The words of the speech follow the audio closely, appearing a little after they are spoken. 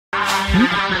Hello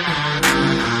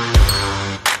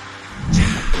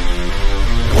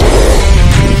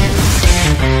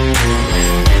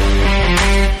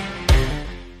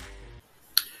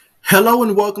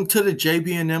and welcome to the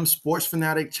JB&M Sports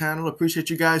Fanatic channel. Appreciate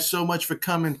you guys so much for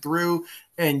coming through.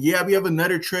 And yeah, we have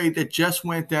another trade that just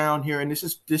went down here, and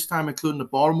this time including the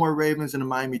Baltimore Ravens and the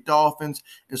Miami Dolphins.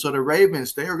 And so the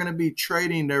Ravens, they are going to be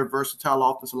trading their versatile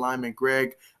offensive lineman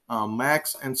Greg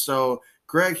Mancz. And so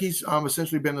Greg, he's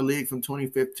essentially been in the league from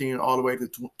 2015 all the way to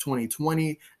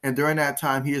 2020, and during that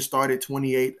time, he has started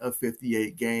 28 of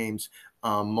 58 games,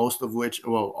 all of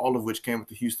which came with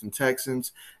the Houston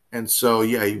Texans. And so,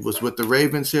 yeah, he was with the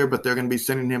Ravens here, but they're going to be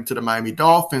sending him to the Miami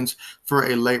Dolphins for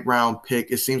a late-round pick.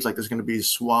 It seems like there's going to be a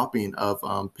swapping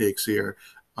of picks here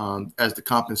as the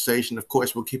compensation. Of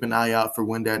course, we'll keep an eye out for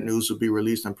when that news will be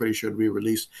released. I'm pretty sure it'll be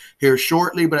released here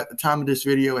shortly, but at the time of this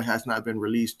video, it has not been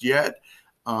released yet.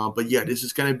 But yeah, this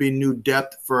is going to be new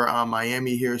depth for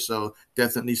Miami here. So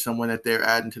definitely someone that they're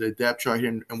adding to the depth chart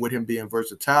here. And with him being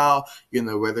versatile,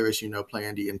 whether it's,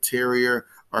 playing the interior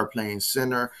or playing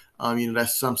center,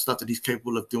 that's some stuff that he's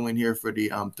capable of doing here for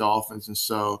the Dolphins. And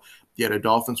so, yeah, the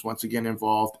Dolphins once again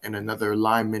involved in another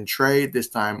lineman trade, this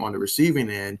time on the receiving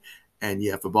end. And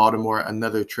yeah, for Baltimore,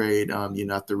 another trade,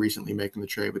 after recently making the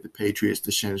trade with the Patriots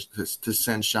to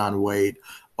send Sean Wade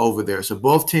over there. So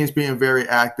both teams being very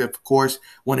active. Of course,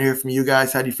 want to hear from you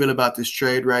guys. How do you feel about this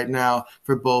trade right now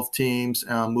for both teams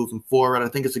moving forward? I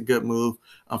think it's a good move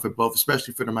for both,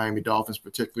 especially for the Miami Dolphins,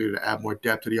 particularly to add more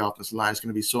depth to the offensive line. It's going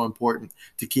to be so important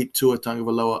to keep Tua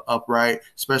Tagovailoa upright,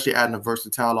 especially adding a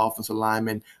versatile offensive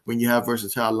lineman. When you have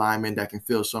versatile linemen that can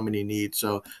fill so many needs.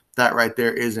 So that right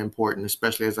there is important,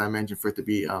 especially as I mentioned, for it to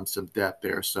be some depth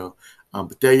there. So,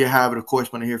 but there you have it. Of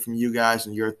course, want to hear from you guys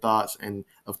and your thoughts. And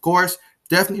of course,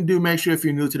 definitely do make sure if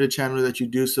you're new to the channel that you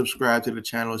do subscribe to the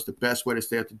channel. It's the best way to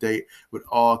stay up to date with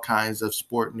all kinds of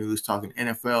sport news, talking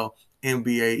NFL,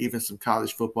 NBA, even some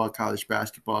college football, college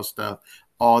basketball stuff,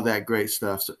 all that great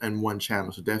stuff in one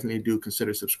channel. So definitely do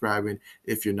consider subscribing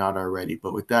if you're not already.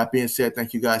 But with that being said,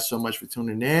 thank you guys so much for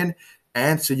tuning in,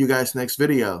 and see you guys next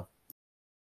video.